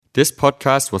This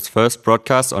podcast was first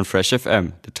broadcast on Fresh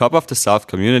FM, the top of the South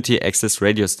community access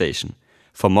radio station.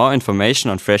 For more information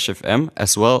on Fresh FM,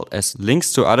 as well as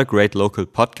links to other great local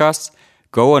podcasts,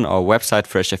 go on our website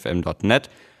freshfm.net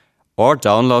or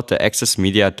download the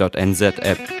accessmedia.nz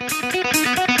app.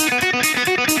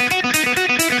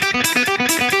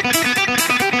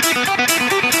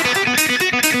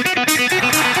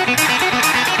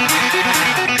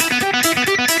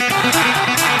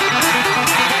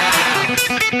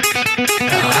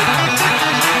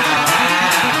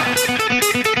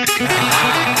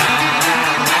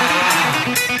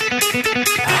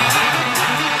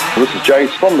 This is Jace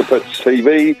from the Pits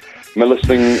TV,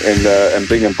 listening and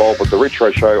being involved with the Retro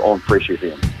Show on Fresh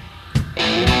FM.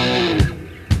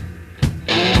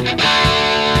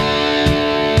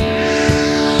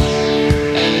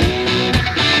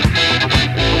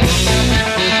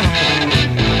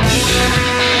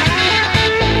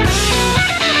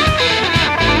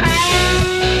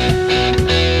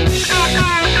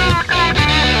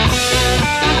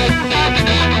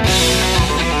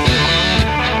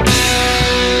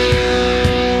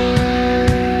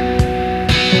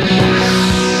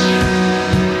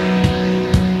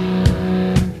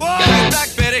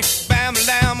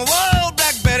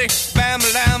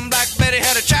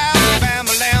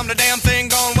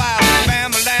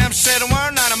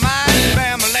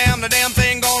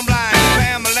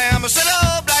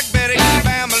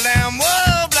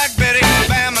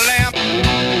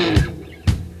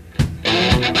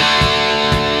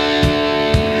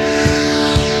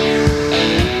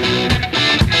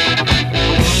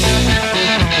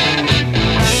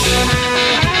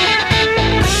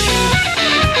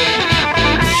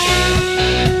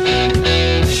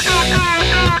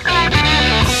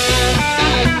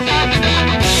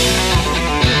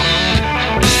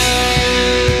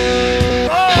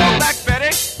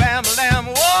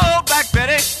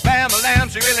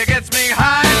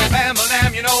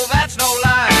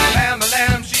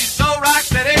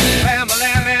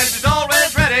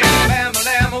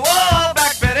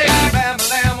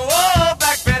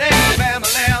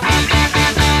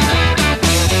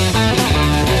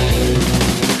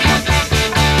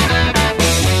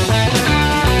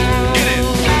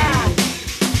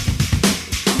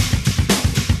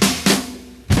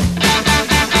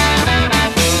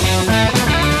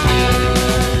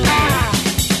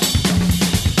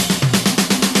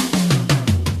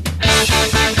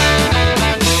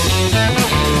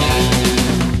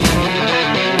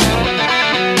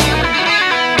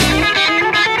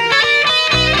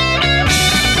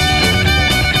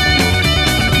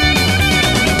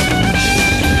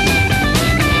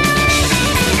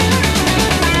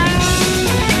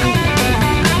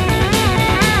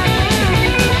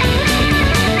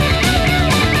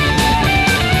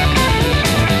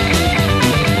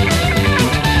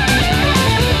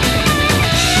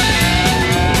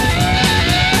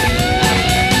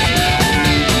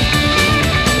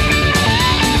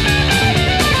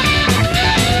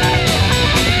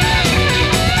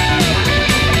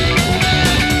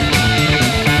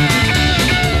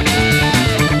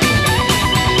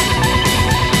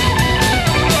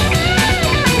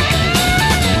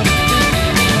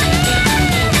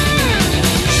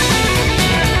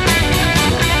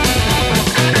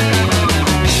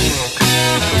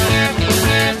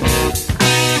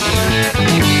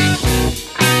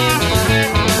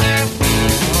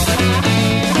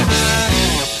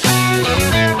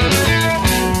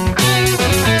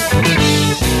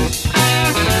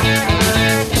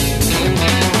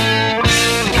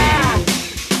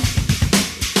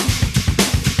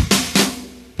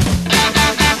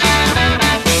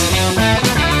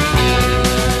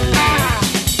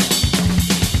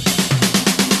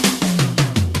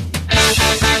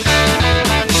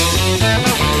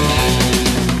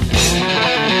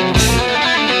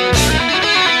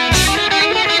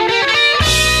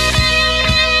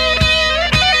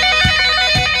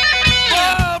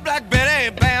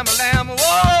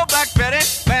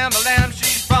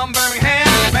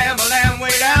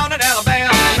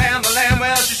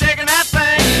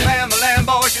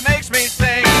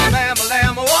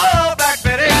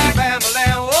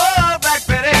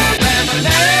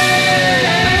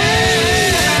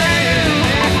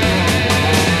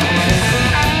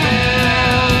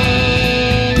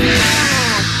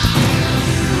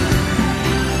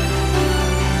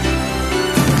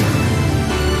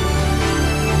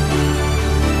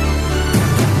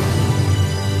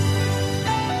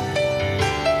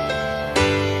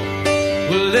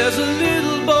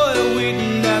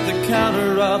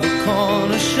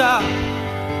 shop.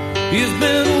 He's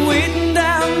been waiting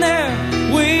down there,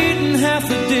 waiting half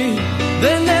a day.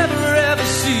 They never ever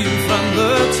see him from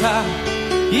the top.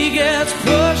 He gets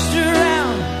pushed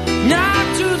around,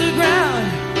 knocked to the ground.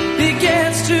 He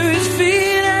gets to his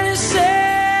feet and he says,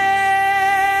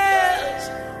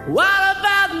 what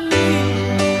about me?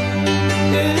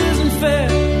 It isn't fair.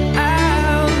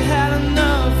 I've had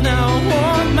enough. Now I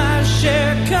want my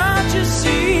share. Can't you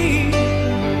see?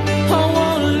 I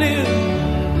want to live,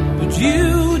 but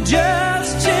you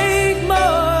just take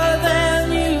more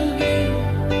than you give.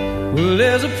 Well,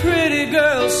 there's a pretty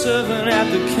girl serving at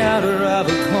the counter of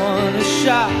a corner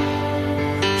shop.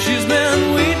 She's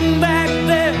been waiting back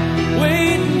there,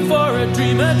 waiting for a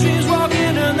dream. Her dreams walk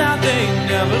in and out, they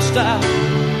never stop.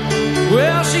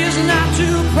 Well, she's not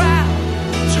too proud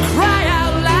to cry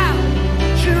out loud.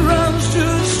 She runs to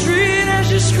the street and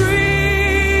she screams,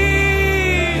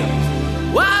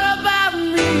 what about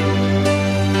me?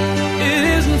 It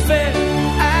isn't fair.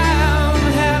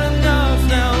 I've had enough.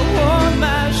 Now I want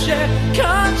my share.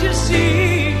 Can't you see?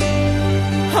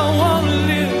 I want to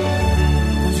live,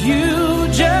 but you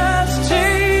just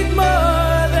take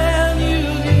more than you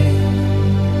give.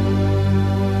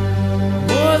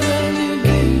 More than you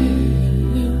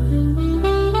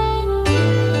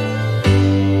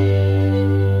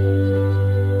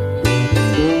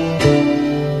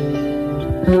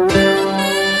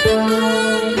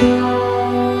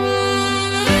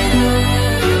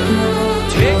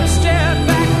take a step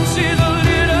back and see the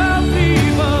little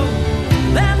people.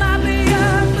 They're not the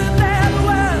ugly bad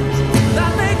ones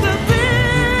that make the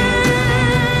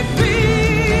big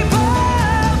people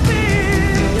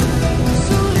big.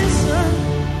 So listen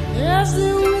as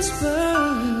they whisper,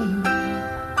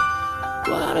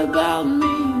 what about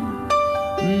me?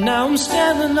 Now I'm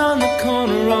standing on the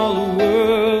corner, all the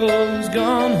world's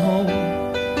gone home.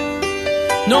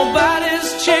 Nobody's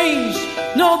changed,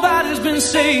 nobody's been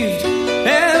saved,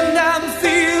 and I'm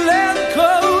feeling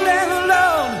cold and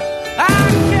alone. I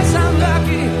guess I'm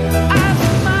lucky, I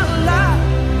smile a lot,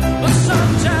 but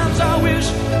sometimes I wish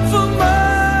for more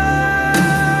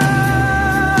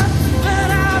than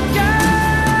I've got.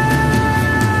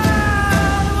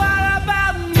 What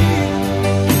about me?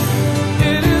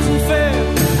 It isn't fair.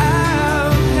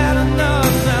 I've had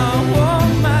enough. Now I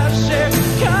want my share.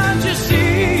 Can't you see?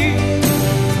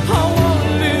 I want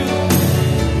to live,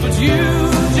 but you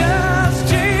just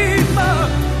take more.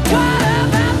 What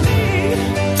about me?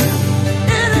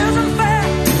 It isn't fair.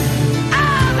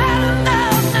 I've had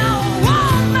enough. Now I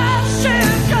want my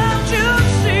share. Can't you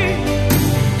see?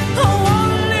 I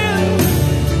want to live,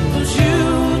 but you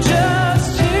just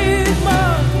take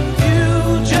more. You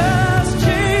just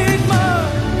take more.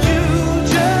 You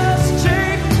just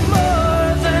take more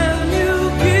than you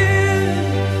give.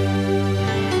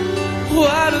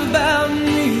 What about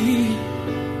me?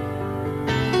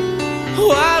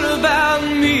 What about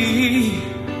me?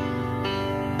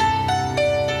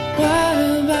 What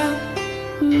about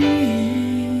me?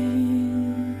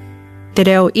 Te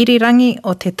reo irirangi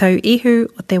o te tau ihu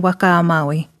o te waka a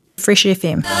Maui. Fresh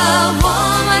FM. The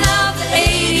woman of the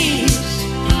 80s,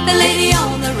 the lady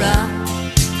on the run,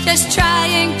 just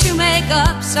trying to make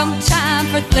up some time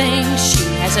for things she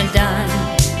hasn't done.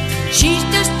 She's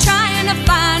just trying to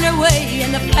find her way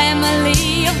in the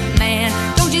family of man.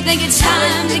 Don't you think it's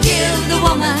time to give the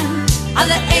woman of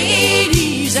the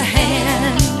 80s a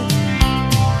hand?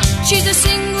 She's a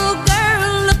single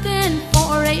girl looking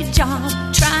for a job,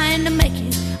 trying to make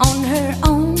it on her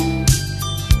own.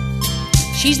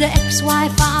 She's the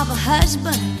ex-wife of a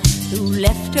husband who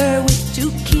left her with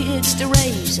 2 kids to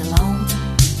raise alone.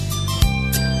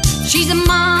 She's a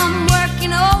mom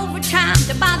working overtime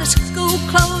to buy the school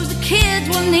clothes the kids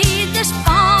will need this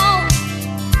fall.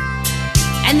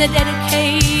 And the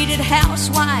dedicated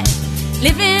housewife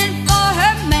living for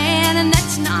her man, and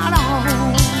that's not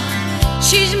all.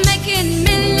 She's making $1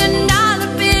 million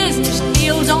business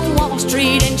deals on Wall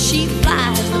Street, and she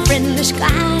flies the friendly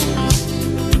skies.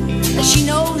 But she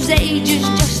knows age is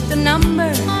just a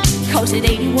number, 'cause at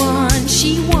 81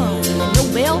 she won the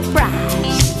Nobel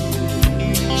Prize.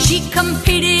 She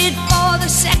competed for the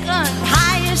second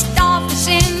highest office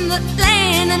in the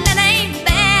land, and that ain't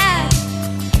bad.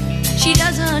 She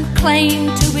doesn't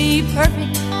claim to be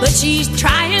perfect, but she's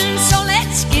trying, so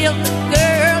let's give the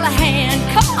girl a hand.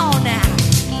 Come on now.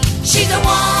 She's a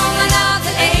woman of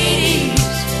the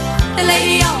 80s, the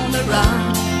lady on the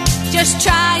run, just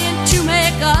trying to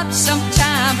make up some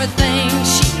time for things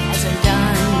she hasn't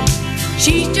done.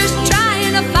 She's just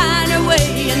trying to find her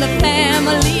way in the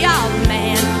family of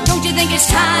man. Don't you think it's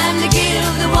time to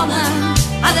give the woman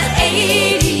of the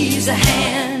 80s a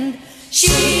hand?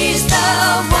 She's the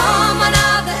woman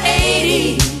of the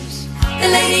 80s, the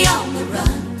lady on the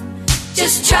run,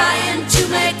 just trying to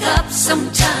make up some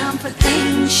time for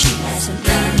things she hasn't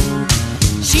done.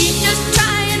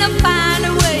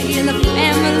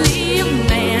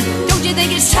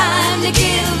 it's time to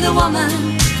give the woman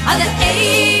of the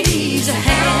 80s a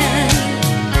hand.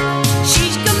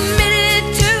 She's committed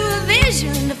to a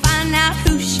vision to find out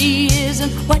who she is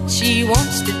and what she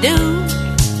wants to do,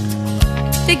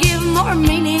 to give more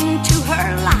meaning to her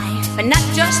life and not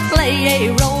just play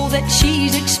a role that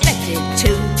she's expected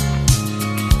to.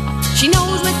 She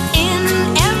knows within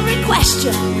every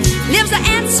question lives the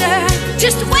answer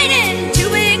just waiting to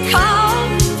be called.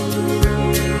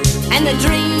 And the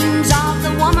dreams of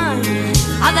the woman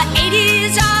of the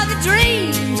 80s are the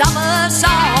dreams of us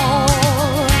all.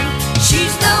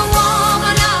 She's the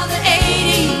woman of the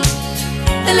 80s,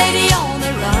 the lady on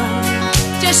the run,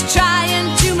 just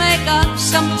trying to make up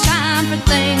some time for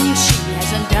things she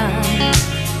hasn't done.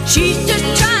 She's just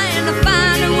trying to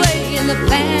find a way in the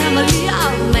family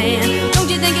of man. Don't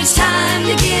you think it's time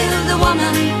to give the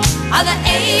woman of the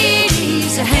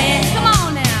 80s a hand? Come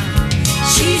on now.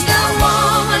 She's the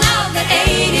woman of the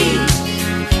 80s,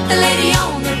 the lady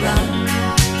on the run,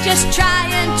 just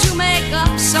trying to make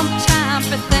up some time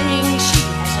for things she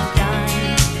hasn't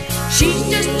done. She's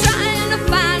just trying to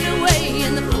find a way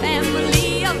in the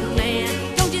family of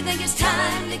man. Don't you think it's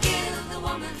time to give the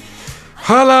woman...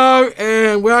 Hello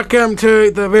and welcome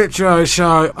to the Retro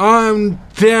Show. I'm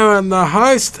Darren, the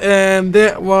host, and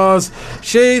that was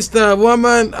She's the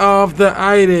Woman of the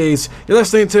 80s. You're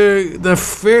listening to the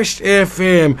Fresh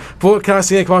FM,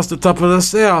 broadcasting across the top of the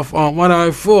south on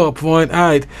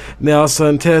 104.8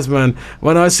 Nelson, Tasman,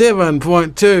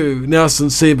 107.2 Nelson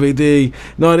CBD,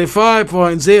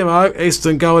 95.0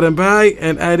 Eastern Golden Bay,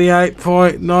 and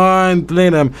 88.9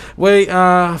 Blenheim. We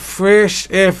are Fresh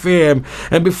FM.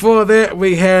 And before that,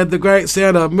 we had the great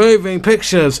sound of Moving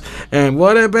Pictures. And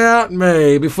What About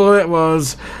Me? Before that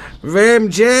was Ram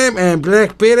Jam and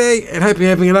Black Betty, and hope you're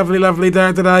having a lovely, lovely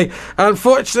day today.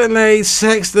 Unfortunately,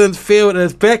 Saxton's field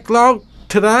is backlogged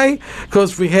today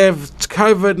because we have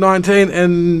COVID-19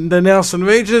 in the Nelson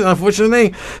region,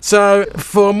 unfortunately. So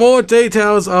for more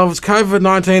details of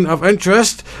COVID-19 of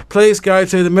interest, please go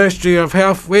to the Ministry of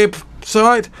Health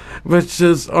website, which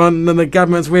is on the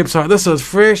government's website. This is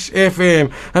Fresh FM.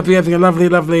 Hope you're having a lovely,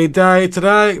 lovely day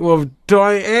today with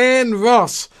Diane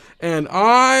Ross. And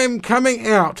I'm coming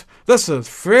out. This is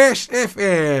Fresh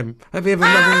FM. Hope you have a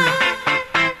lovely...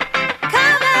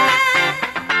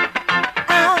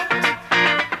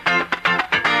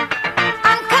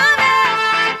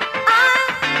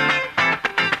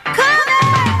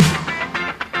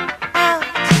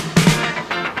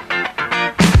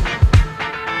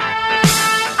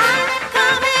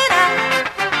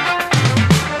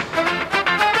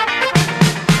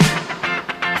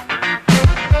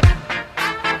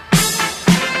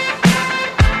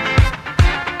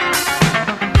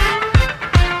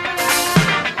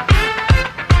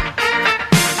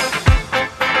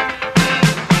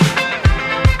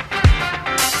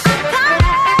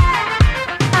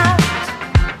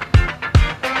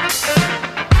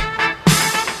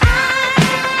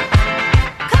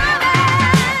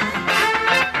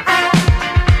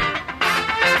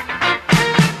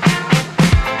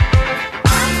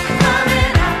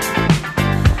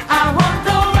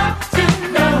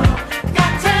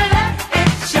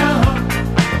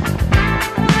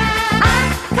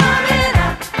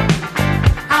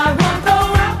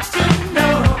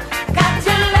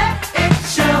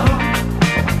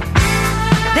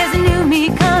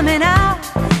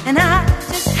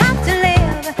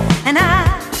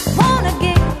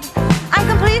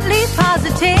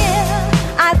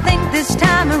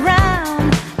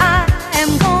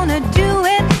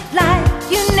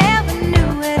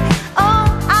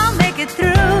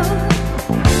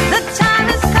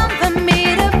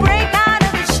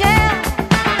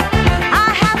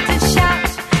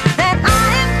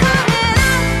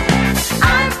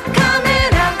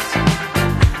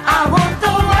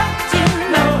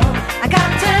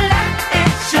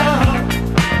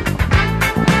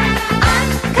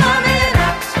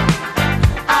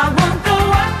 I want the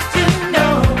world to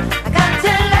know I got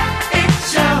to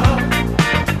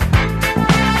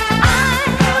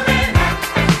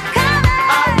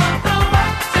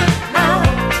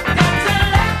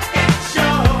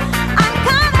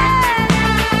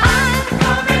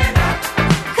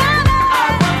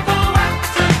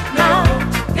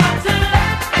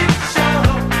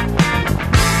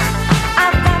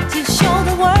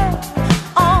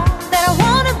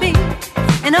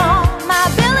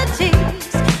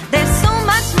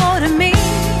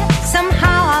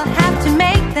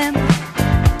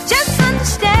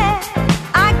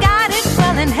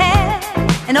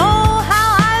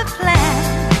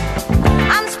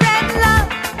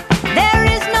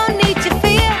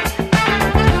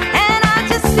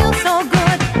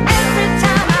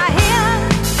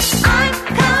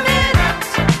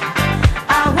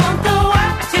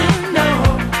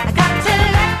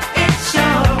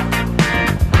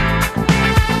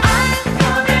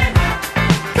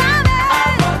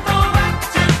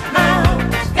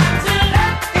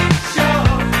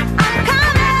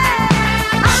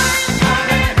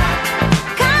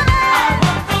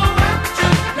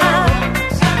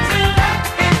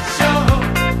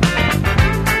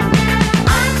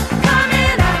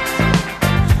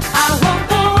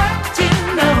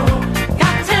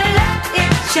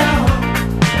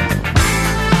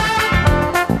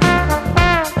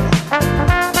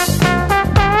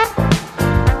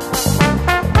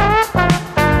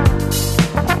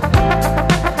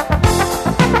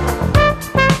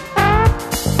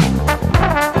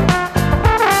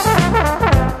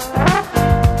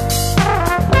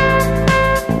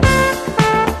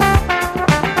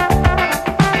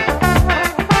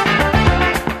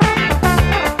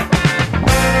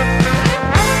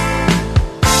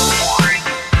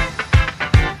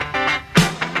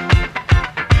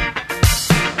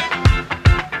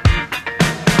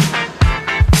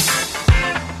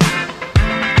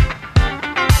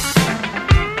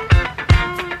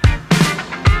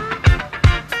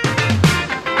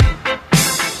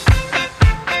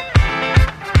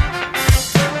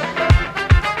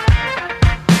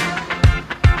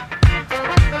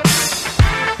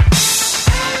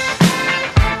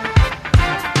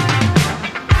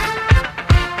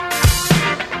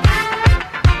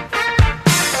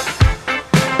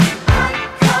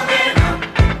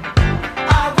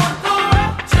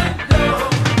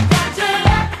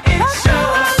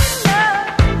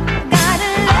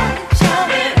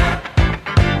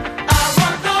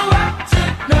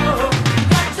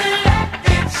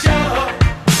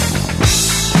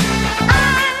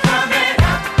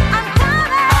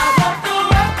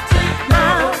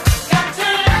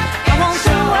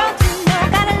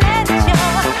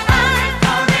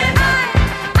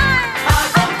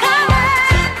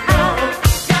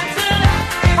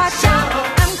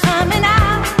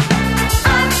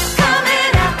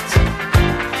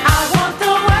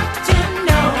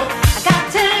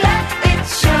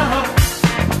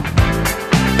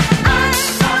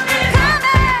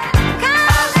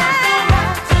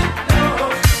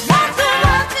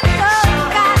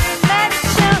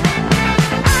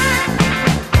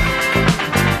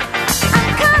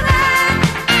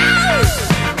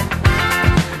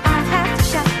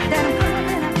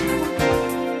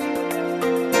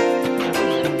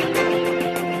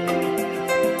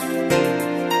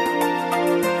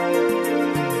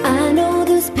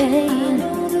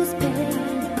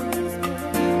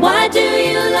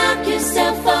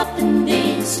yourself up in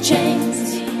these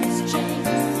chains.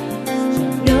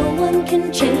 No one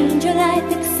can change your life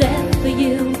except for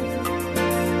you.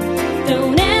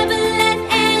 Don't ever let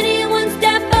anyone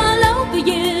step all over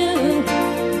you.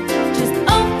 Just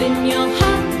open your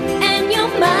heart and your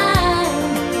mind.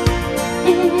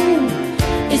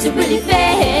 Is it really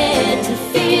fair to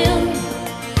feel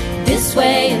this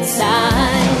way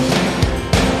inside?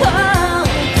 Oh,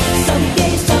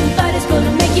 someday somebody's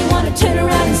gonna make you wanna turn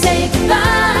around and say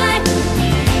goodbye.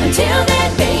 Until then,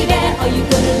 baby, are you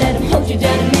gonna let him hold you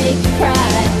down and make you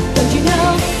cry? Don't you know,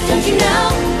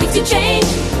 things will change,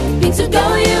 things will go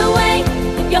your way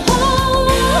if you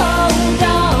hold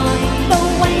on for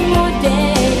one more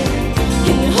day.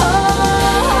 Can you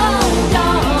hold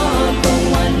on for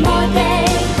one more day?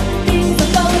 Things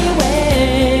will go your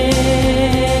way.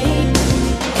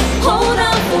 Hold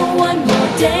on for one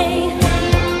more day.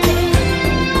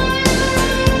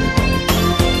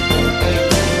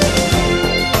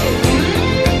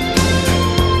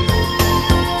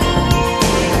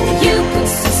 You can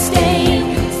sustain,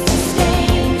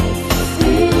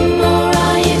 or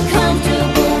are you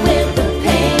comfortable with the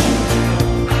pain?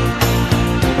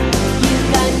 You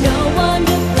got no one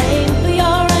to blame for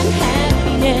your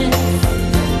unhappiness.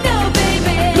 No,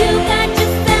 baby, you got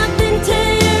yourself into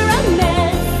your own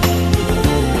mess.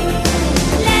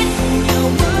 Let your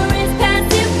worries pass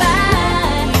you by.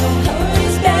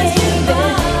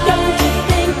 Don't you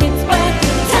think it's worth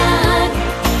your time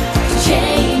to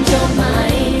change your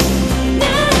mind?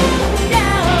 No.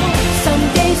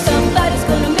 Someday somebody's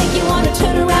gonna make you wanna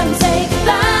turn around and say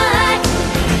goodbye.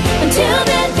 Until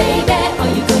then, baby,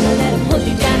 are you gonna let him hold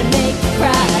you down and make you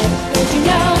cry? Don't you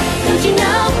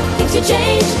know, things will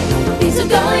change, things will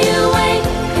go your way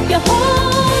if you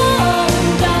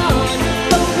hold on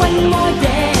for one more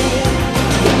day.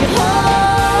 If you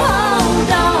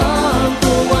hold on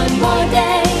for one more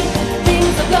day,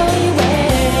 things will go your way.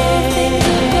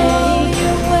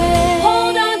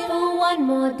 Hold on for one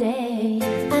more day.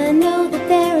 I know that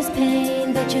there is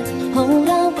pain, but you hold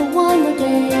on for one more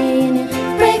day and you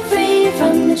break free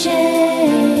from the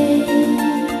chains.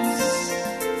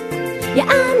 Yeah, I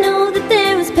know that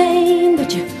there is pain,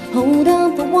 but you hold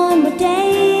on for one more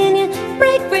day and you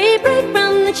break free, break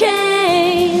from the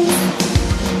chains.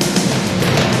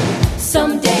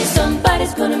 Someday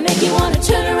somebody's gonna make you wanna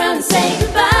turn around and say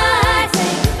goodbye.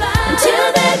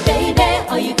 Until then, baby,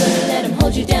 are you gonna let him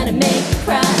hold you down and make you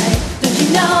cry? Don't you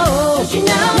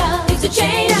know, things will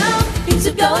change, things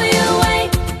will go your way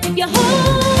if you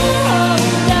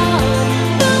hold on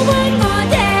for one more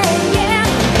day. Yeah,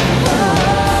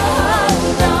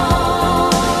 hold on.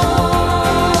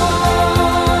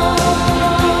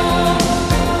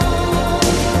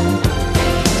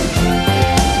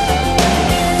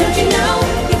 Don't you know,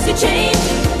 things will change,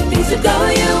 things will go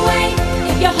your way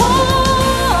if you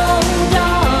hold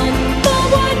on for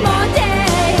one more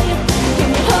day. Can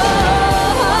you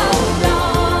hold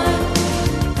on?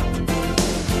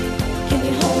 Can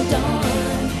you hold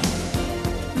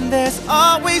on? There's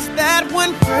always that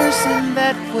one person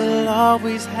that will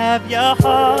always have your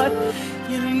heart.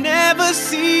 You never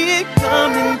see it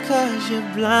coming 'cause you're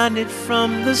blinded from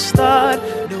the start.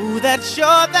 Know that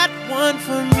you're that one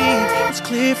for me. It's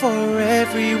clear for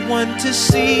everyone to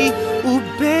see. Ooh,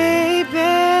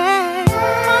 baby.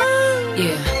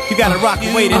 Yeah. You gotta rock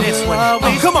and wait in this one. Oh,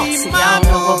 come on. See, I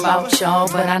don't know about y'all,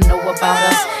 but I know about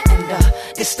us. And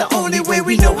It's the only way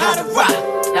we know how to rock.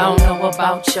 I don't know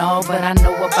about y'all, but I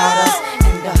know about us.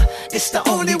 And It's the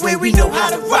only way we know how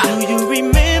to rock. Do you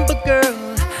remember, girl?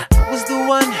 I was the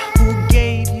one who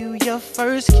gave you your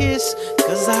first kiss.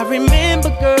 'Cause I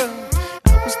remember, girl,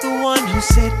 I was the one who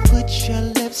said, put your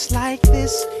lips like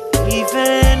this.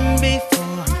 Even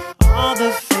before all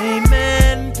the fame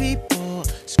and people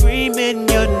screaming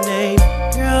your name.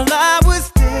 Girl, I was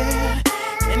there,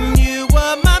 and you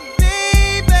were my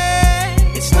baby.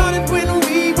 It started when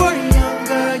we were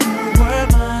younger, you were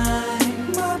mine.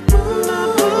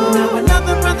 Now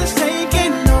another brother's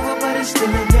taking over, but it's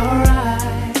still in your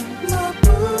eyes.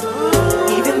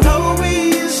 Even though we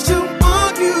used to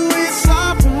argue, it's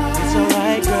alright. It's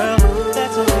alright, girl,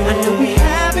 that's okay. I know we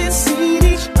haven't seen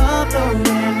each other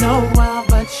in a while,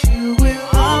 but you will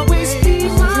always be I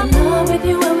was in love with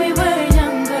you when we were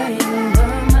younger.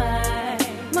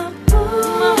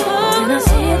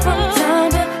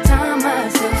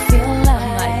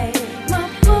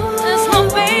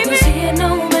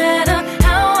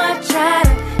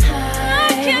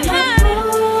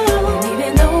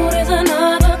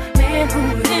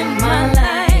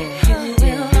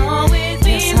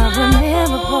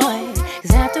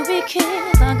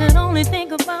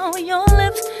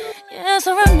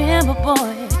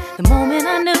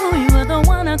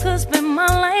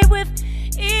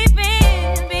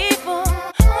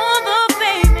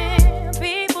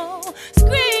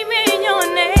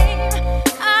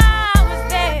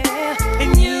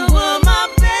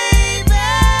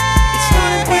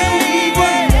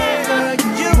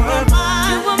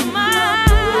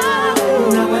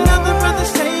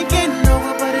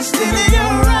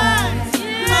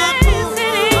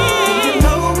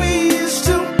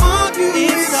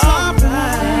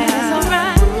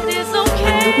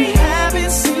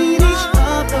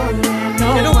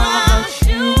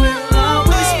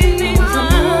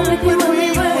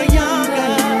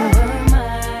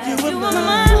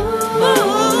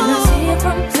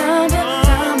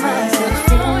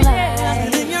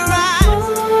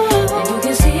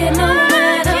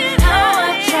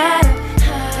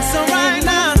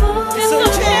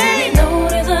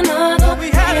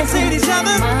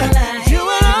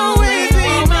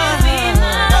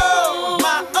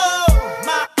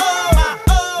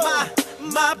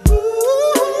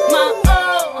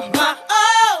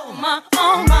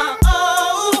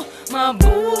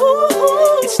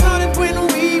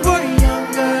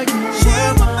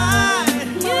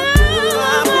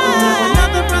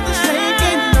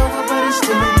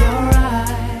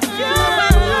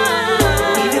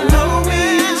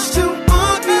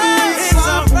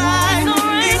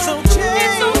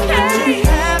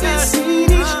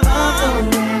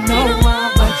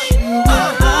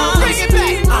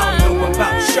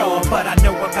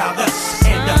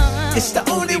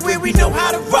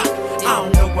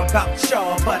 about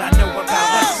y'all, but I know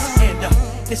about us. And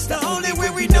it's the only way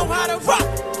we know how to rock.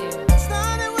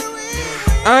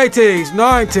 80s,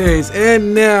 90s,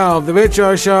 and now the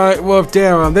Retro Show with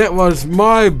Darren. That was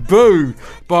My Boo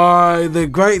by the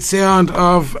great sound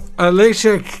of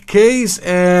Alicia Keys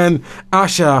and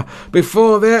Usher.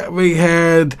 Before that, we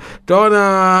had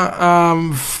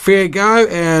Donna Fair Go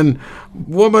and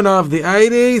Woman of the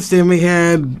 80s. Then we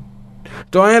had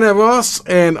Diana Ross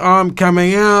and I'm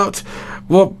Coming Out.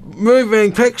 Well,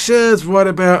 Moving Pictures, What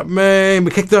About Me? We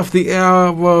kicked off the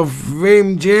hour with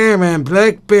Reem Jam and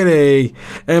Black Betty.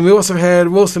 And we also had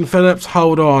Wilson Phillips,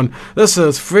 Hold On. This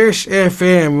is Fresh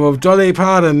FM with Dolly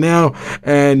Parton now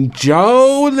and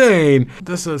Jolene.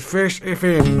 This is Fresh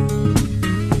FM.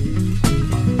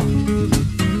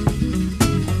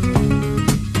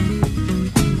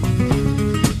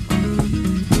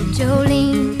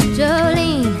 Jolene,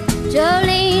 Jolene,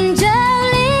 Jolene, Jolene,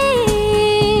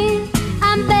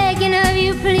 I'm begging of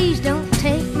you, please don't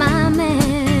take my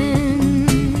man.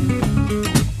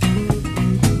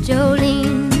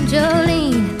 Jolene,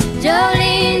 Jolene,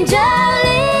 Jolene,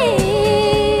 Jolene,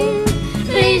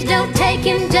 please don't take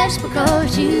him just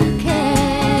because you can.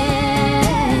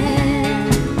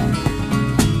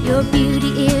 Your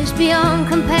beauty is beyond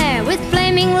compare, with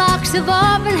flaming locks of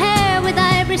auburn hair, with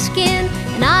ivory skin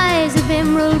and eyes of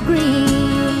emerald green.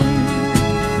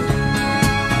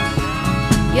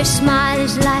 Your smile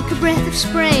is like a breath of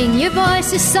spring, your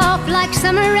voice is soft like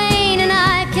summer rain, and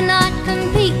I cannot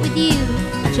compete with you,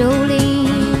 Jolene.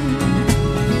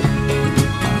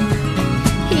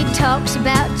 He talks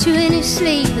about you in his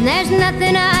sleep, and there's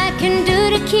nothing I can do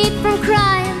to keep from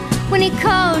crying when he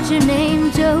calls your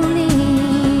name, Jolene.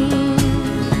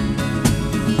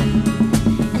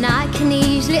 And I can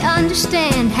easily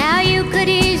understand how you could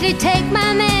easily take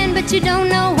my man, but you don't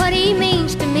know what he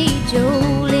means to me,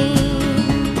 Jolene.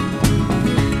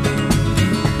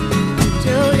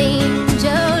 Jolene,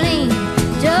 Jolene,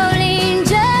 Jolene,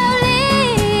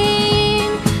 Jolene,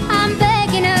 I'm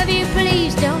begging of you,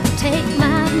 please don't take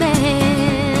my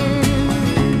man.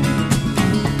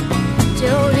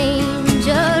 Jolene,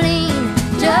 Jolene,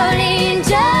 Jolene,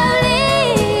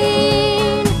 Jolene,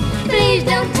 please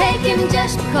don't take him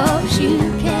just because you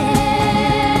can.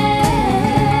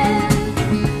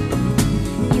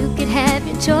 You could have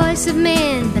your choice of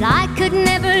men, but I could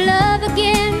never love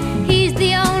again. He's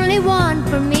the only one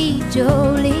for me,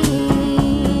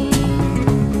 Jolene.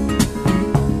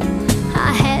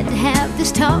 I had to have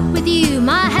this talk with you.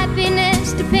 My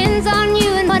happiness depends on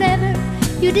you, and whatever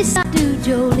you decide to do,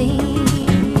 Jolene.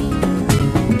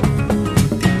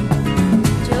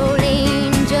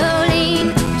 Jolene,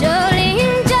 Jolene,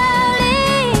 Jolene,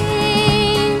 Jolene,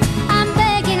 I'm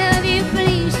begging of you,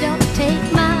 please don't take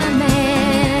my man.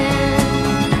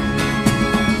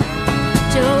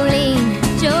 Jolene,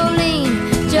 Jolene,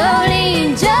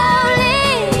 Jolene,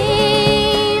 Jolene,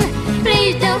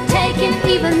 please don't take him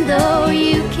even though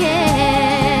you can.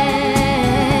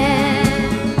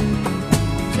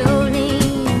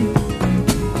 Jolene,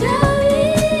 Jolene.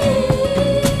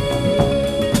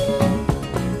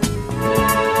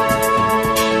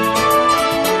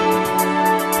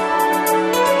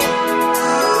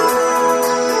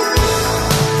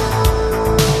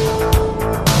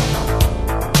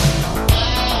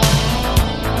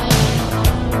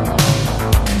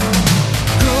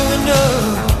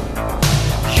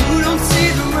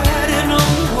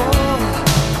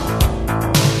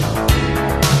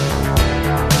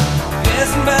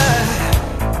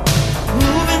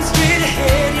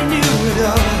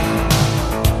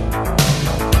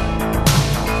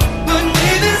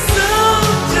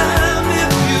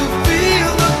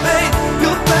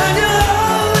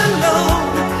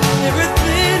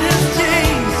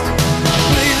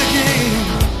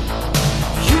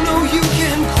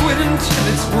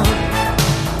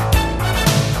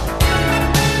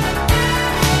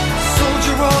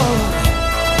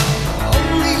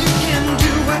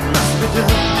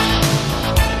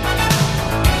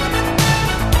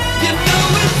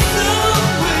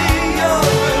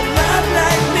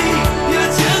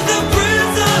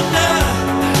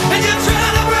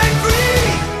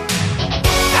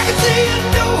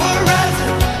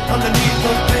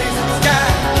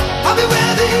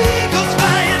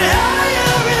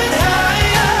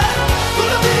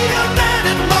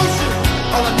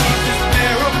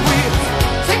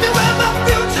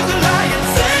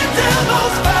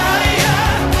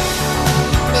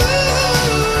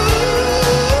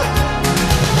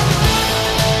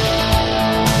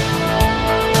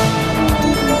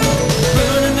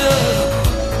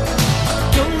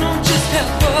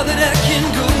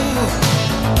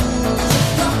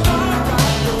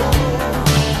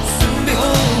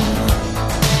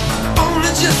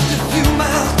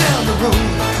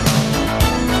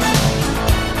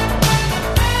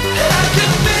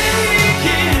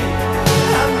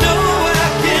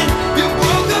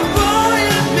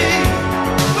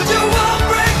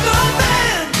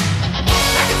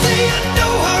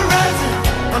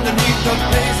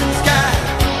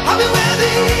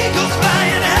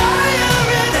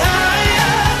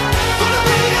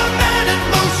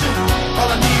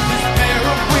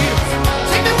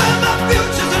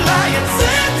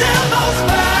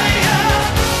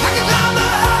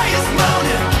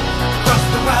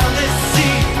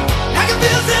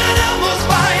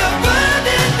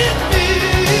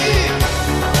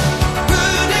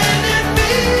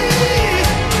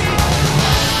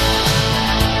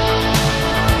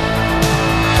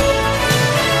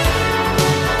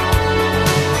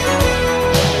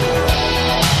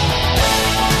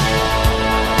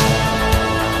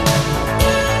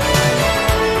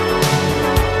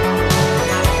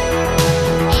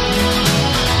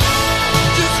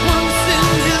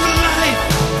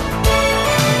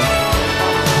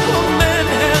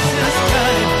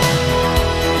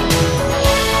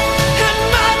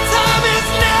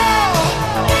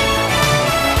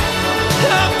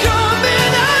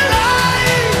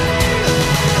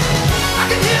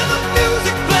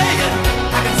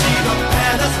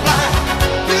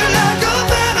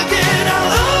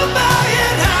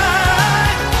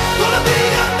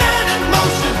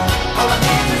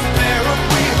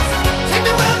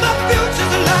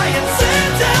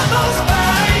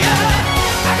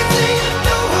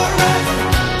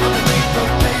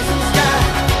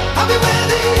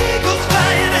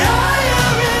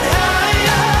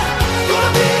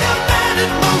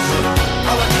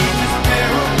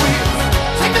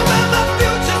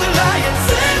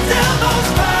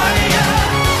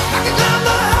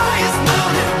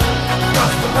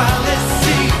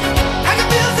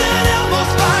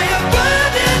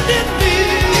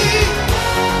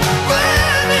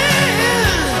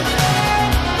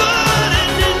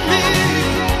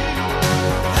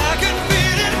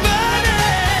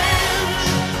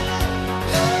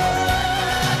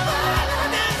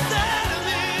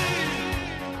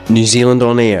 New Zealand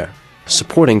On Air,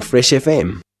 supporting Fresh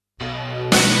FM.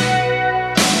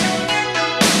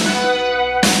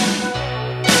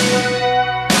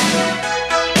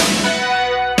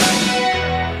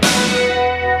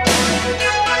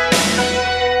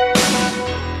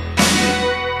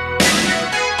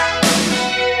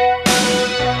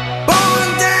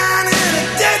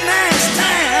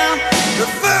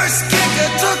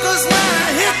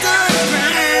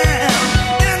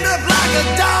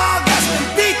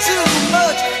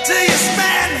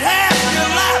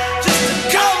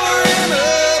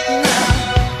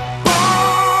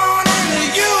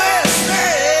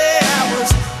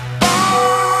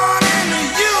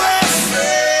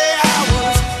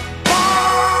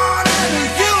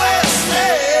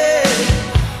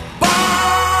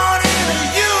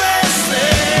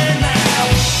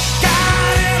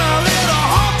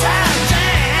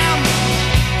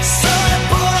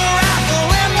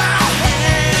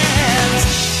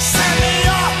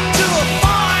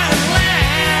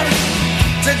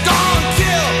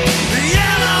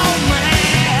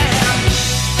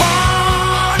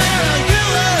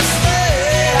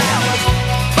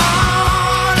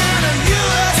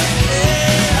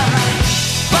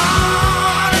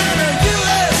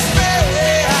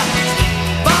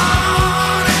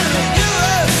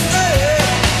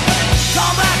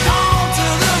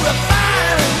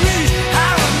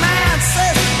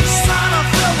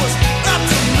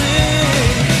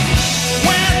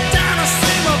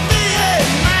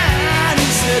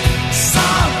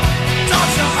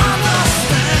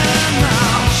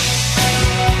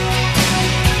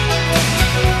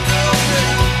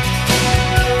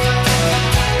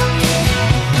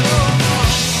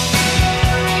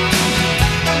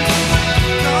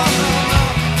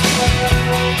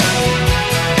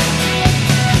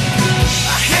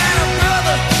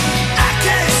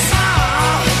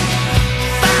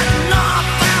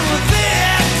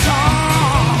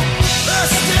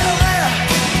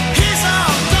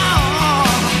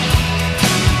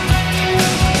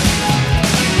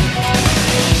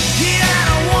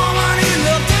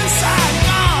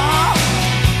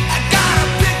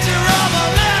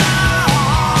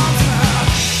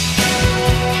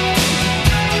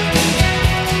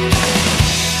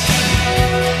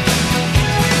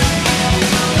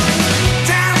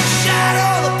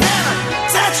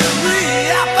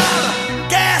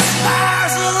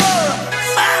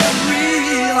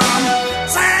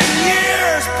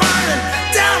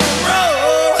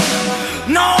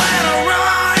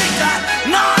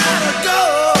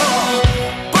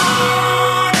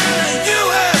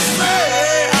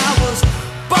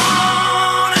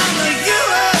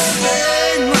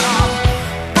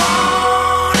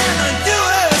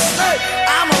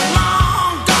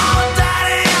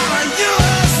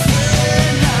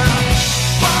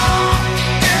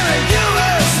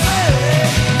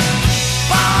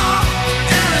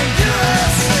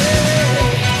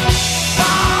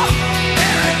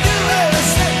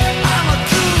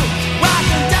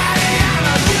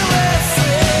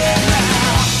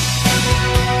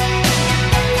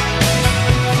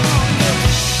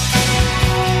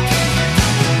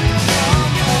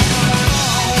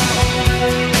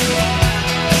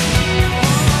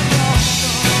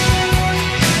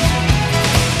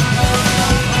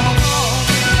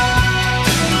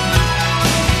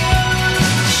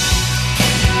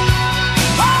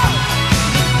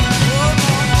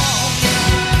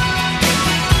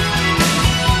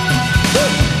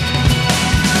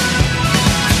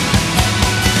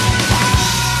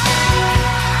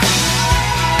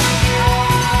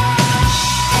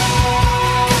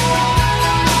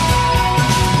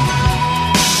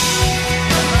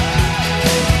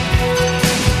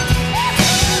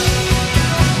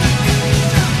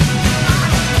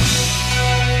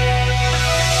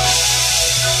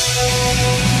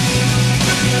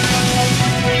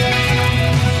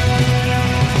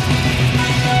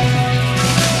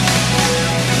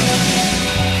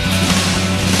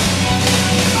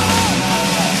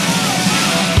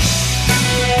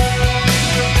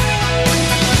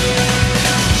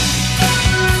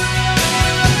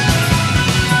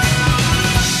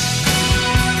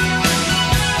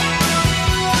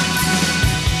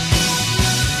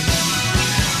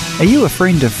 Are you a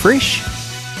friend of Fresh?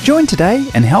 Join today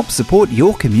and help support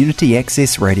your community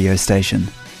access radio station.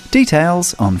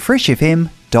 Details on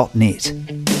freshfm.net.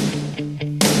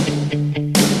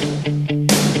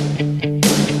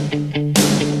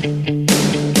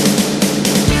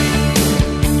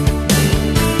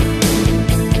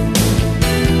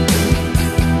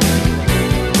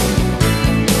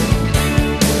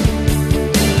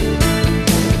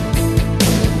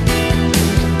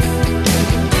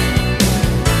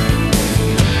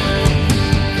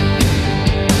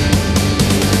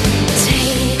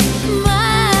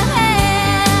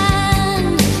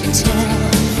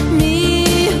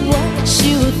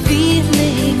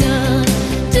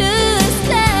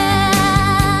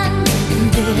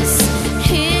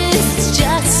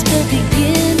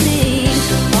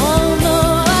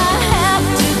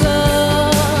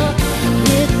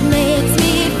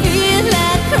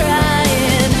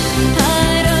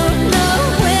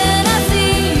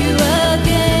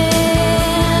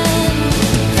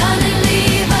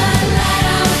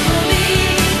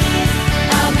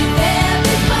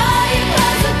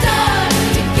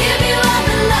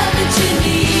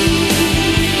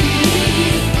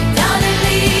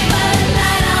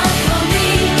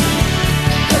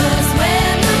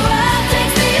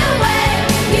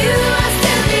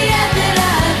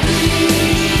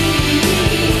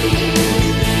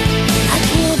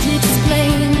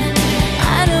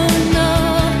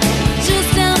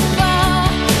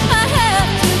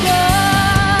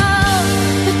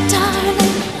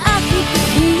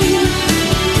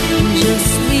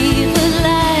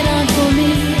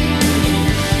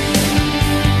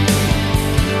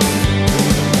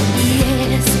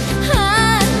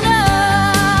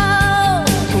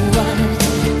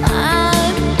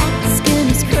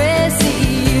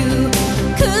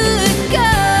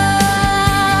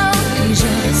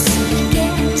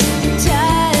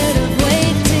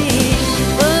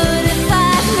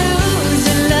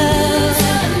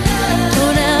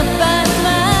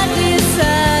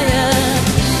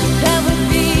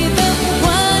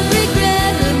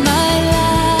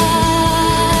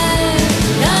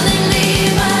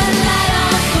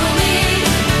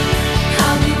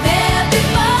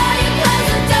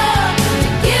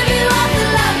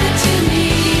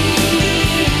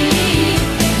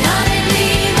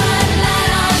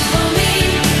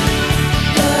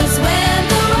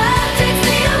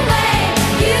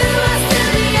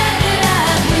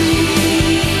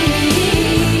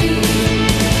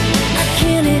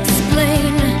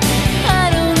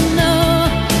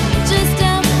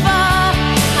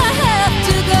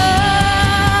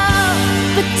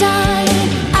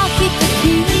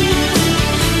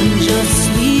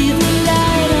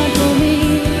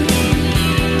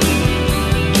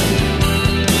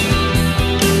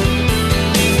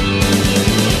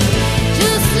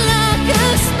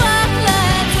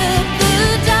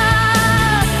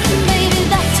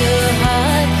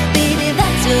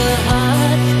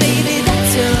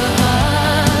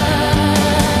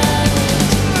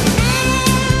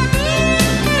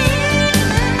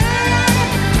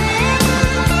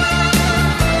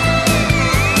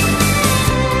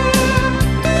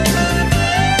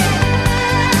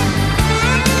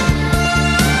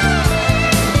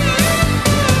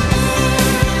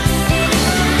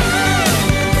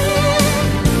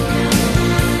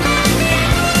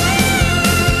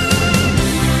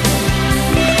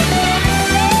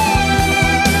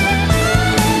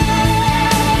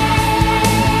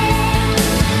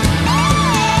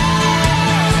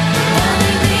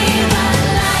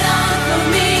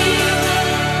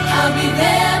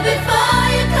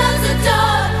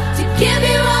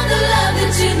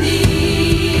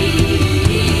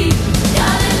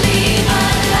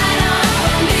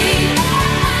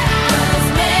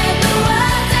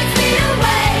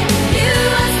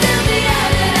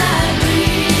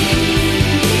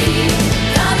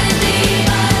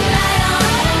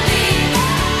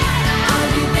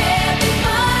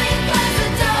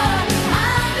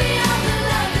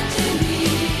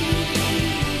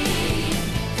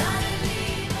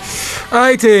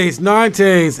 80s,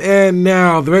 90s, and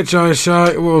now the Richo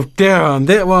Show with Darren.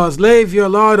 That was Leave Your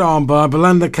Light On by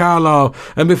Belinda Carlisle,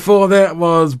 and before that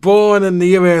was Born in the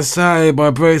USA by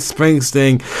Bruce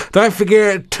Springsteen. Don't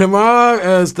forget, tomorrow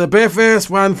is the Bathurst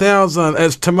 1000.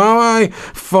 It's tomorrow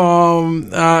from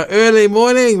early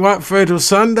morning right through to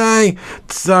Sunday.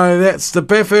 So that's the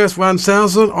Bathurst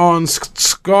 1000 on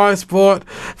Sky Sport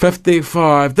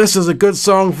 55. This is a good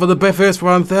song for the Bathurst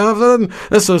 1000.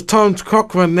 This is Tom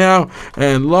Cochrane now,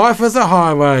 and Life is a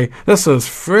Highway. This is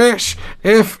Fresh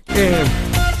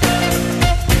FM.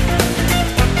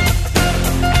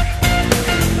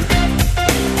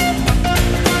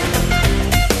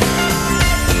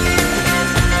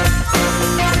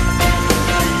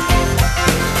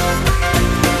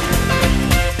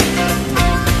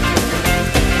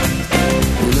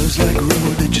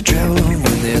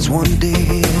 One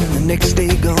day and the next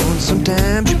day gone.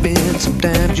 Sometimes you bend,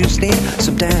 sometimes you stand,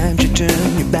 sometimes you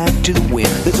turn your back to the wind.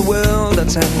 There's a world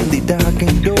outside the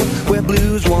darkened door where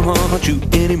blues won't haunt you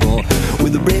anymore.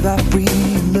 With a brave heart, free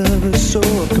lover's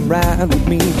soul, come ride with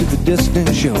me to the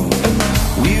distant shore.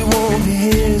 We won't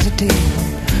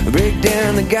hesitate, break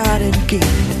down the garden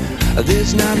gate.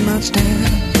 There's not much time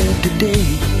left today.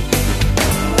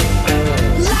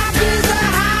 Life is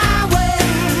a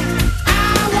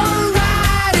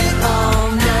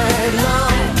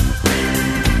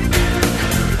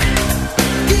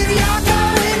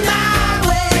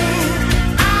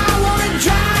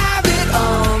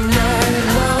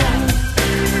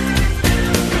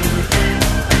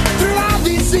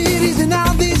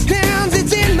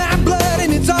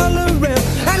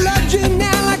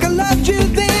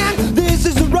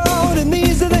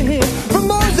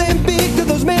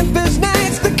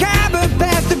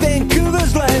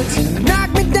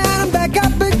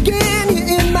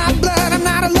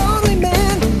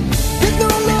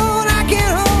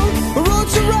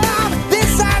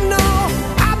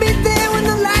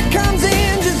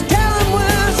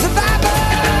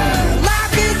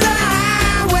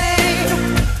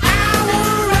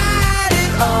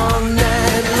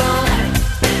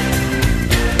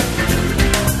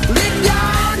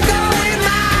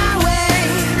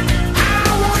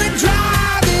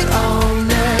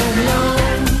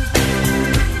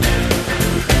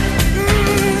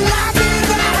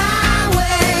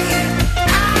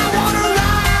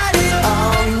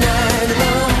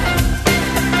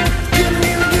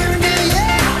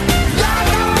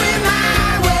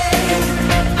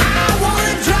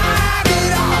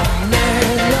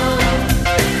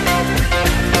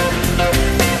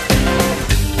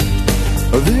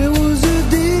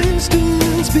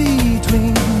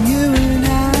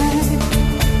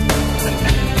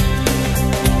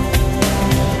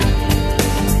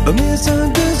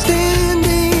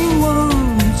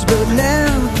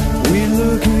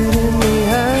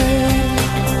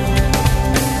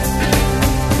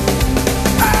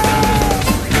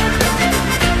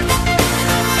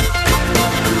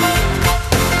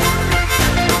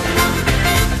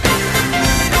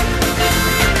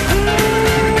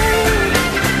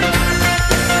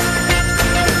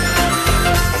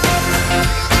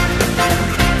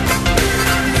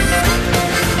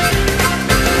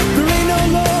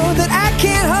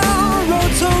can't hold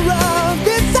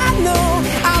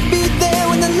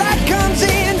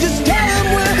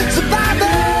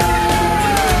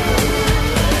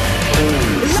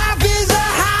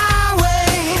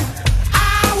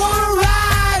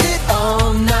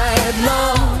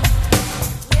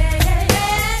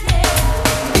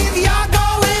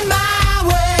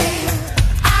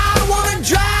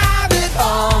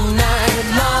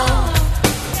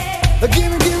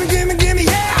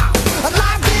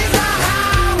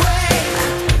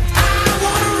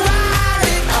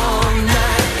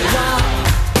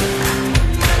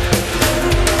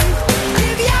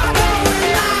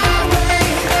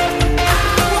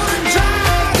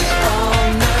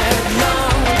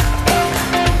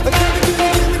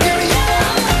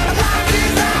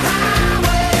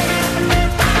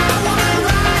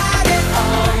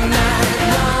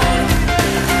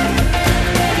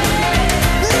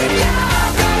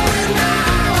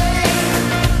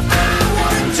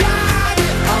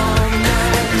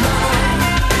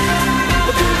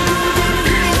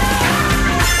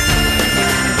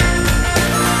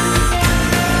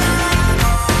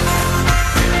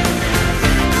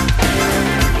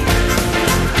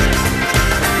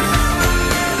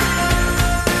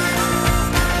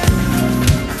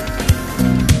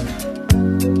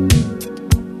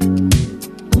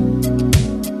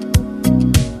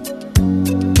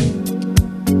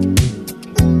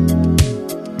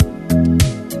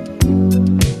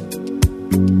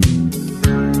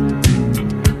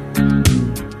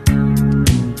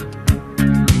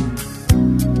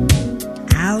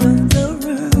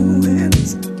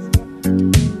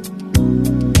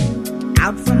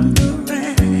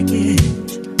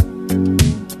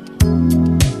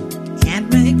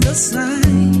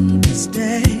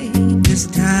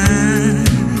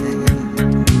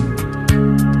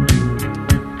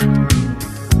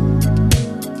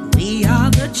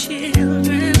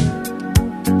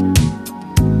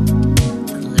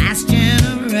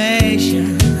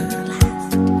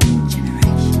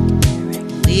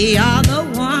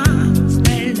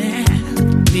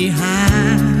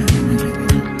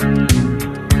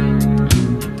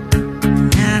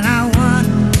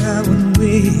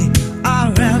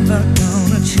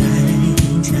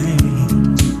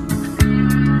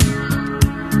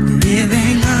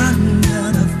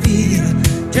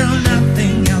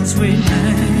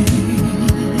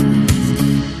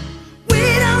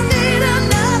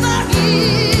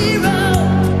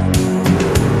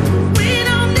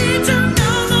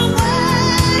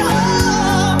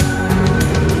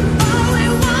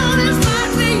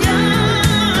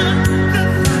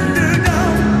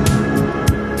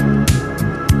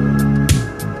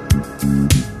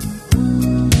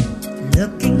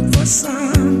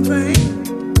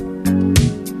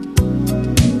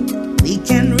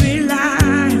can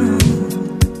rely on.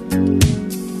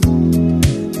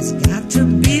 There's got to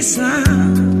be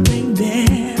something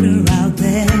better out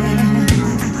there.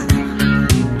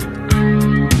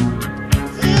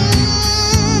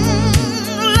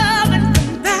 Love and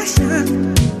compassion.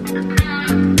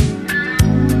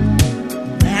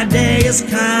 That day is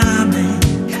coming.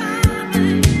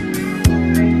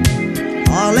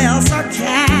 All else are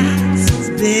castles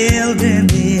built in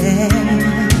the air.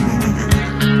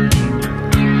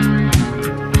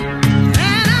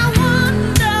 And I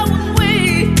wonder when we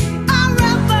are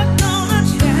ever gonna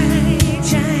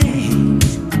change.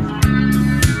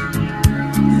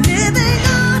 Living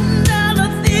under the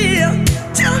fear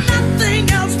till nothing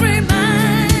else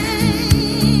remains.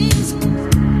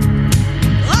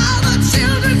 All the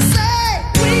children say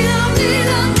we don't need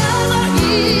another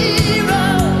hero.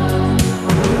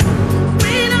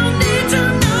 We don't need to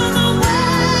know the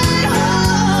way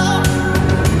home.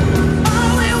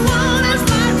 All we want is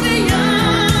life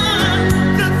beyond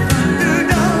the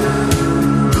Thunderdome.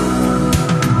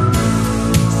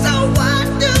 So what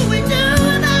do we do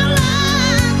in our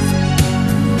lives?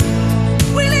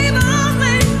 We leave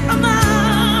only a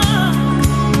mark.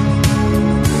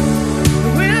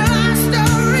 Will our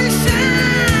story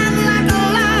shine like a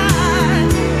light,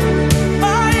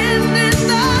 or end in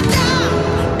the dark?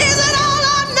 Is it all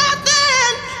or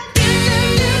nothing?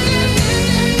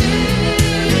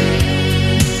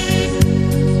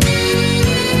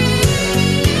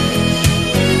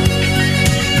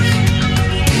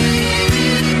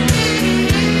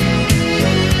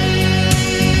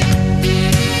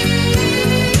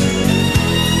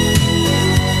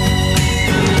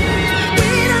 We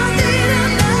don't need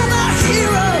another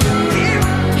hero.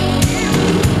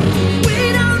 We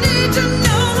don't need to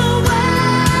know the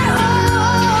way home.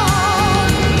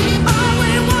 All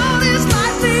we want is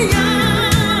life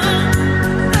beyond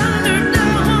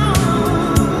Thunderdome.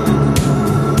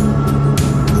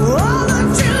 All the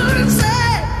children say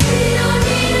we don't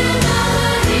need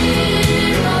another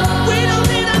hero. We don't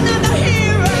need another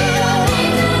hero. We don't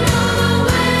need to know the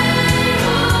way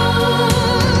home.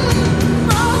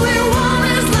 All we want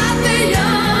is life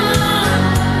beyond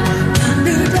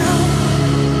Thunderdome.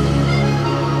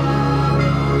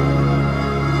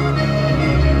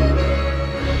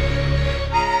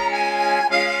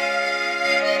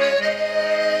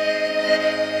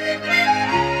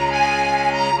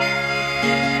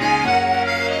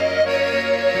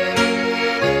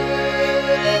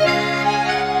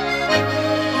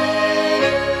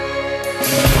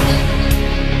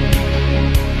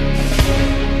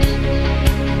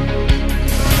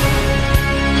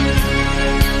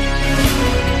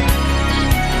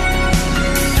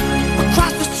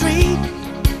 Across the street,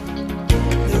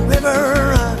 the river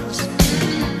runs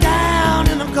down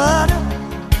in the gutter.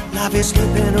 Life is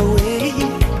slipping away.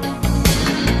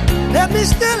 Let me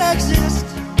still exist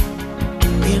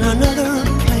in another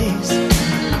place,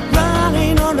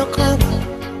 running on the cover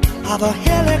of a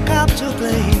helicopter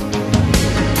plane.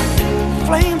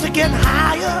 Flames are getting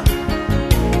higher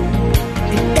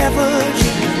in efforts,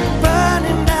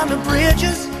 burning down the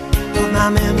bridges of my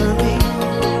memory.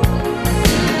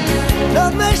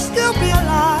 Love may still be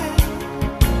alive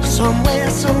somewhere,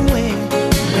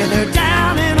 where they're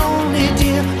down and only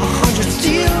dear 100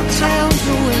 steel towns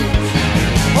away.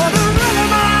 Oh, the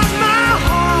rhythm of my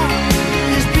heart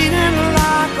is beating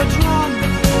like a drum,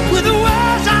 with the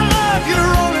words I love you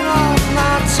rolling off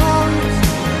my tongue.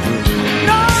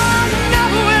 No,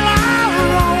 never will I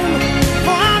roam,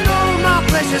 for I know my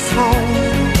place is home,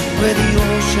 where the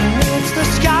ocean meets the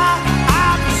sky.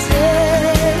 I'll be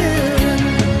sailing.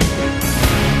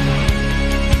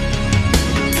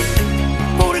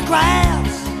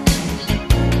 Photographs,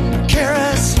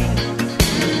 kerosene,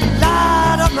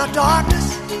 light up my darkness,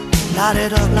 light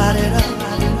it up, light it up,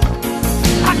 light it up.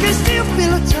 I can still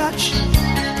feel a touch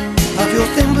of your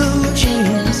thin blue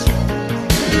jeans,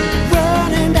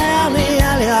 running down the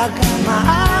alley. I got my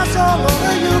eyes all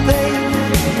over you, baby.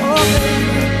 Oh,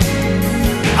 baby.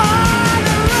 Oh,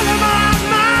 the rhythm of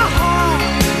my heart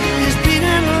is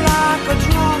beating like a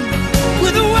drum,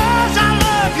 with the words I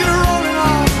love you rolling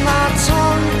off my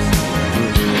tongue.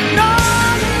 No,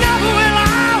 never will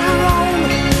I roam,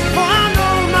 for I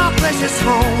know my place is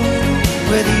home,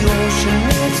 where the ocean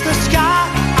meets the sky.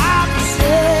 I'll be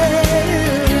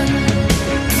sailing.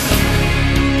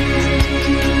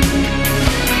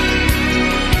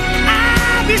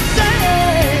 I'll be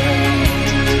sailing.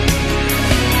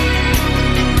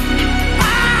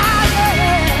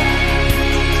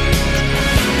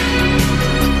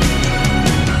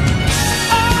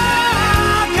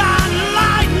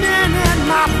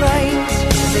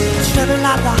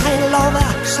 ain't love a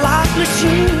slot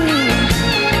machine.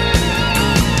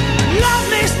 Love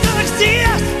may still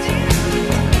exist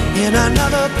in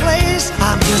another place.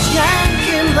 I'm just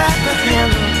yanking back the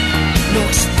handle, no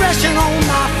expression on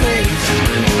my face.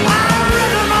 My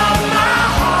rhythm of my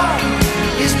heart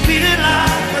is beating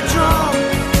like a drum,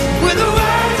 with the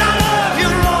words I love you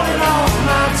rolling off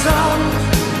my tongue.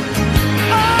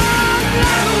 Oh,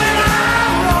 never will I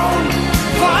roam,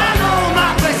 for I know my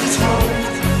place is home.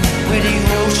 Where the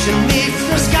ocean meets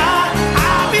the sky,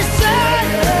 I'll be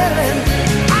sailing.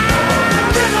 The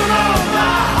rhythm of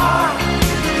my heart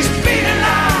is beating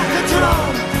like a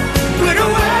drum, with the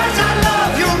words I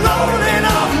love you rolling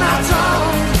off my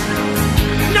tongue.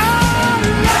 No,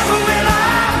 never will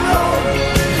I roam,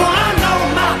 for I know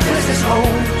my place is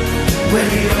home. Where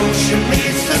the ocean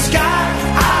meets the sky,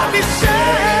 I'll be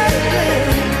sailing.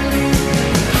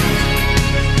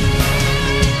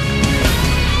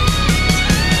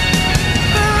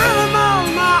 The rhythm of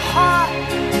my heart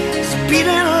is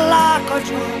beating like a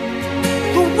drum,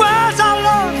 the words I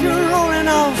love you rolling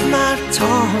off my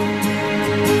tongue.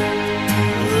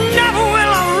 Never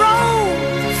will I roam,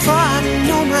 for I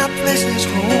know my place is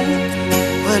home.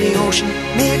 Where the ocean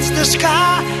meets the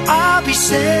sky, I'll be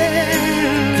sailing.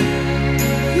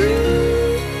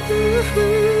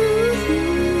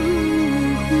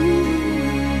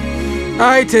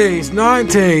 80s,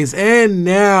 90s, and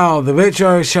now the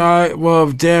Retro Show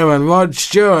with Darren, Rod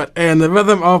Stewart, and The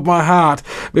Rhythm of My Heart.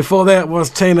 Before that was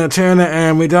Tina Turner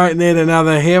and We Don't Need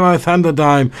Another Hero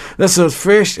Thunderdome. This is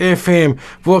Fresh FM,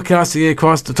 broadcasting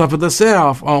across the top of the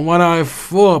South on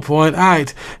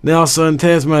 104.8 Nelson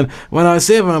Tasman,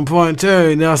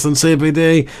 107.2 Nelson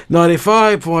CBD,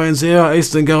 95.0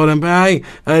 Eastern Golden Bay,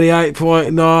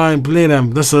 88.9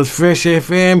 Blenheim. This is Fresh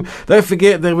FM. Don't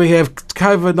forget that we have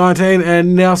COVID-19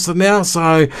 and Nelson now,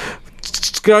 so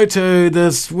go to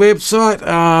this website,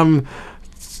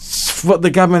 what the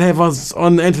government have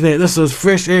on the internet. This is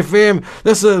Fresh FM.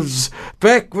 This is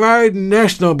Back Road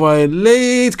National by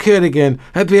Leeds Kerrigan.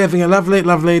 Hope you're having a lovely,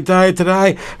 lovely day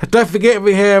today. Don't forget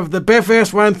we have the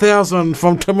Bathurst 1000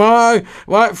 from tomorrow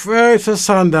right through to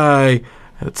Sunday.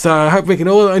 So I hope we can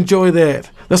all enjoy that.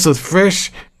 This is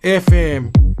Fresh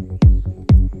FM.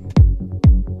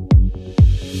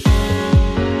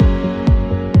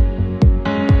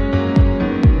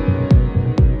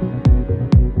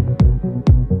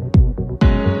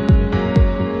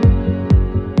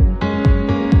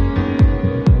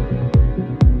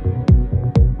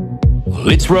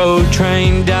 It's road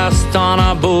train dust on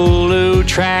a blue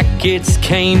track. It's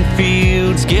cane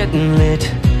fields getting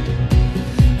lit,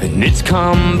 and it's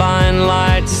combine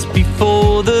lights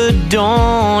before the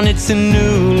dawn. It's a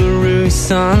Uluru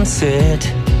sunset.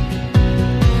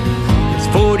 It's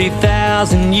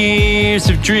 40,000 years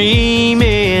of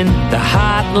dreaming. The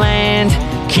heartland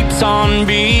keeps on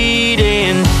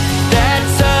beating.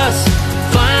 That's us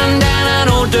flying down an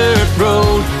old dirt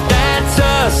road. That's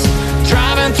us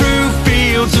driving through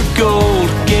fields of gold,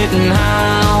 getting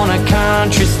high on a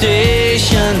country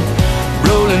station,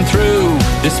 rolling through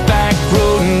this back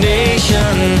road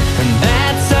nation. And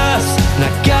that's us, and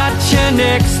I got you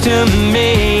next to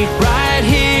me. Right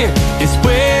here is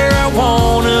where I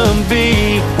wanna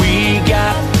be. We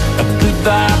got a good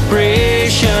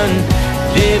vibration,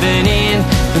 living in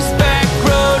this back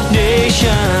road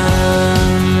nation.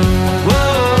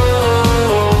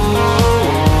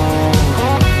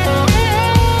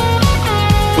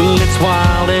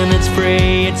 Wild and it's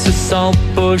free, it's a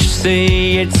saltbush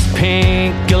sea, it's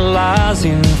pink galahs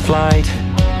in flight.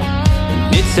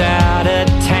 It's out of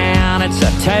town, it's a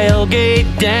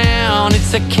tailgate down,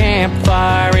 it's a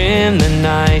campfire in the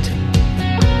night.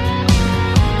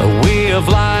 A way of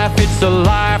life, it's the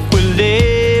life we're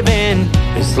living,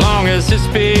 as long as this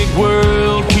big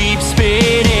world keeps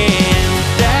spinning.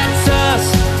 That's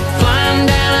us, flying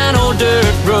down an old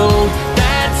dirt road.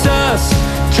 That's us,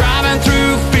 driving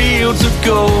through fields of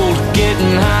gold,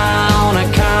 getting high on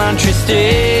a country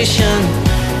station,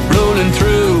 rolling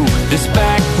through this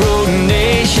back road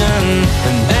nation.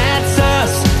 And that's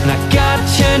us, and I got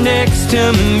you next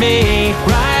to me.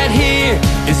 Right here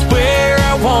is where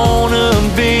I wanna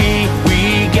be.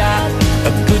 We got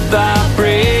a good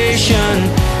vibration,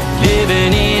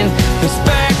 living in this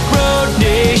back road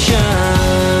nation.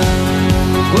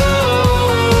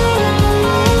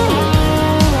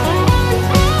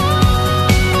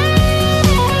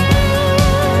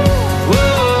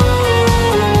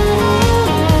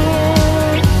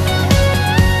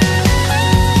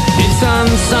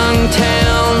 Unsung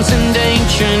towns and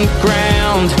ancient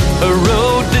ground, a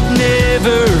road that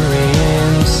never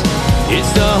ends.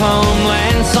 It's the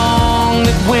homeland song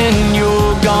that when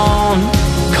you're gone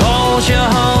calls you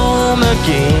home.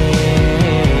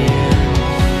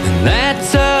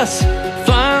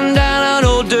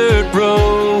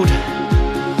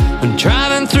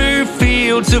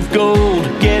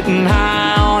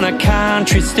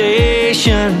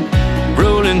 nation,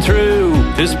 rolling through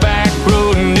this back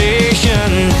road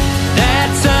nation.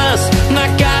 That's us, and I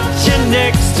got you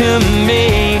next to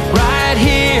me. Right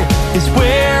here is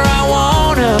where I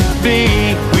wanna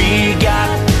be. We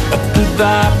got a good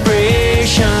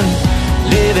vibration,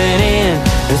 living in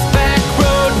this back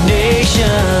road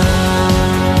nation.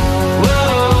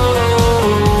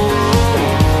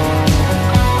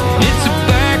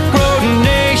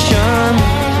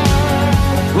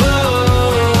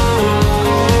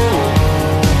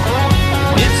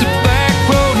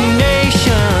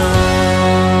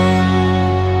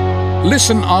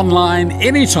 Listen online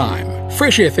anytime.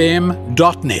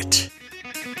 freshfm.net.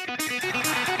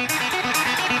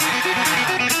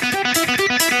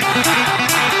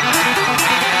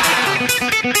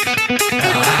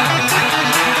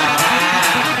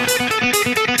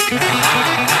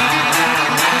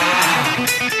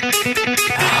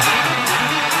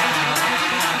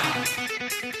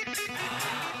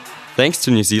 Thanks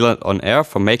to New Zealand On Air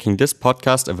for making this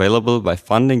podcast available by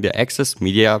funding the Access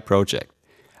Media project.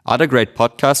 Other great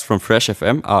podcasts from Fresh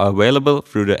FM are available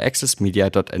through the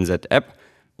accessmedia.nz app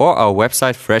or our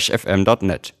website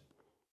freshfm.net.